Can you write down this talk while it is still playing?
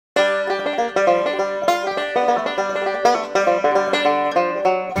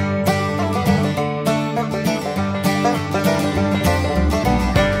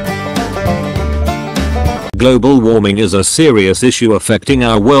global warming is a serious issue affecting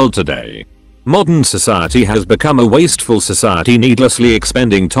our world today. Modern society has become a wasteful society, needlessly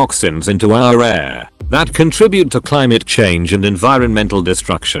expending toxins into our air that contribute to climate change and environmental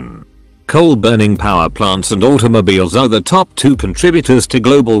destruction. Coal-burning power plants and automobiles are the top 2 contributors to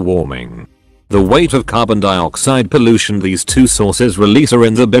global warming. The weight of carbon dioxide pollution these 2 sources release are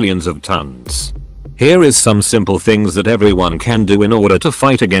in the billions of tons. Here is some simple things that everyone can do in order to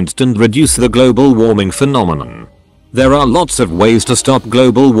fight against and reduce the global warming phenomenon. There are lots of ways to stop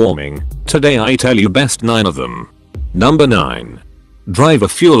global warming. Today I tell you best 9 of them. Number 9. Drive a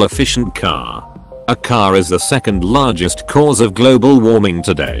fuel-efficient car. A car is the second largest cause of global warming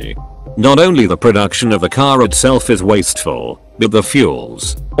today. Not only the production of a car itself is wasteful, but the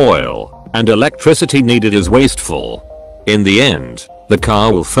fuels, oil, and electricity needed is wasteful. In the end, the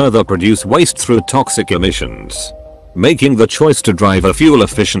car will further produce waste through toxic emissions. Making the choice to drive a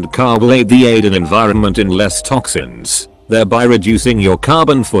fuel-efficient car will aid the environment in less toxins, thereby reducing your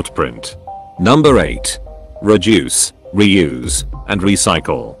carbon footprint. Number 8. Reduce, reuse, and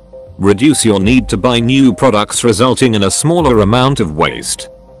recycle. Reduce your need to buy new products, resulting in a smaller amount of waste.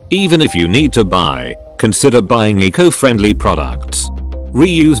 Even if you need to buy, consider buying eco-friendly products.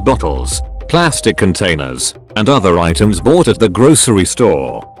 Reuse bottles, plastic containers, and other items bought at the grocery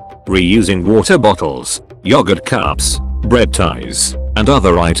store. Reusing water bottles, yogurt cups, bread ties, and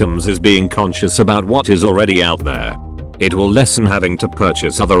other items is being conscious about what is already out there. It will lessen having to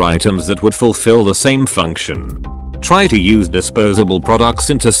purchase other items that would fulfill the same function. Try to use disposable products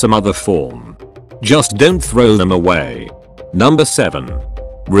into some other form. Just don't throw them away. Number 7.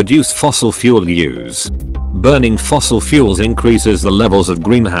 Reduce fossil fuel use. Burning fossil fuels increases the levels of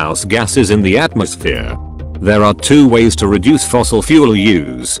greenhouse gases in the atmosphere. There are 2 ways to reduce fossil fuel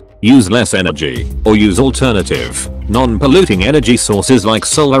use. Use less energy, or use alternative, non-polluting energy sources like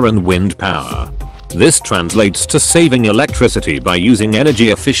solar and wind power. This translates to saving electricity by using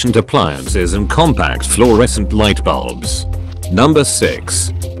energy-efficient appliances and compact fluorescent light bulbs. Number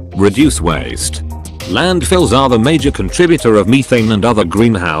 6. Reduce waste. Landfills are the major contributor of methane and other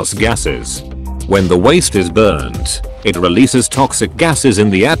greenhouse gases. When the waste is burned, it releases toxic gases in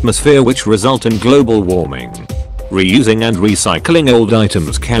the atmosphere which result in global warming. Reusing and recycling old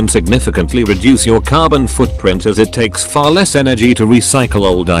items can significantly reduce your carbon footprint, as it takes far less energy to recycle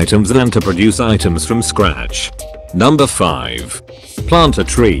old items than to produce items from scratch. Number 5. Plant a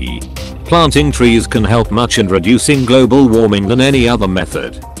tree. Planting trees can help much in reducing global warming than any other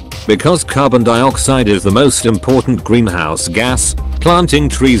method. Because carbon dioxide is the most important greenhouse gas, planting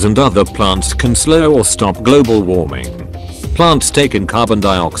trees and other plants can slow or stop global warming. Plants take in carbon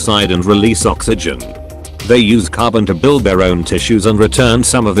dioxide and release oxygen. They use carbon to build their own tissues and return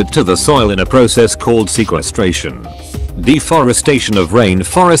some of it to the soil in a process called sequestration. Deforestation of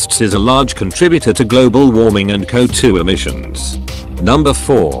rainforests is a large contributor to global warming and CO2 emissions. Number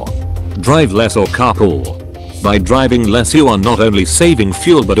 4. Drive less or carpool. By driving less, you are not only saving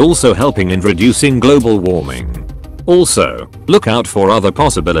fuel but also helping in reducing global warming. Also, look out for other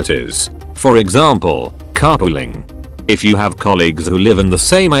possibilities. For example, carpooling. If you have colleagues who live in the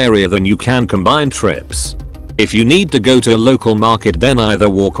same area, then you can combine trips. If you need to go to a local market, then either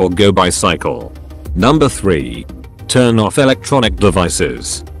walk or go bicycle. Number 3. Turn off electronic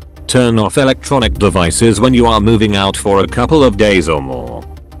devices. Turn off electronic devices when you are moving out for a couple of days or more.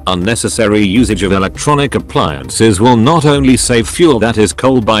 Unnecessary usage of electronic appliances will not only save fuel, that is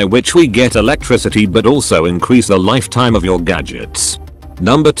coal by which we get electricity, but also increase the lifetime of your gadgets.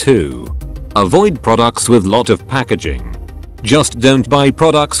 Number 2. Avoid products with lot of packaging. Just don't buy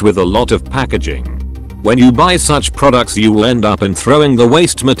products with a lot of packaging. When you buy such products, you will end up in throwing the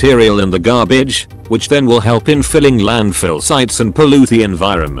waste material in the garbage, which then will help in filling landfill sites and pollute the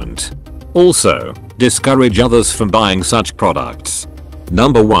environment. Also, discourage others from buying such products.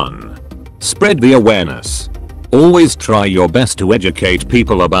 Number 1. Spread the awareness. Always try your best to educate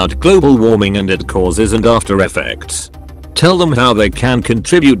people about global warming and its causes and after effects. Tell them how they can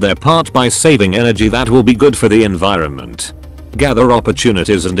contribute their part by saving energy that will be good for the environment. Gather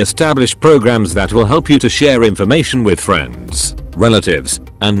opportunities and establish programs that will help you to share information with friends, relatives,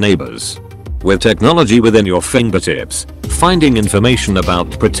 and neighbors. With technology within your fingertips, finding information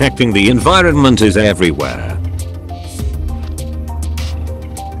about protecting the environment is everywhere.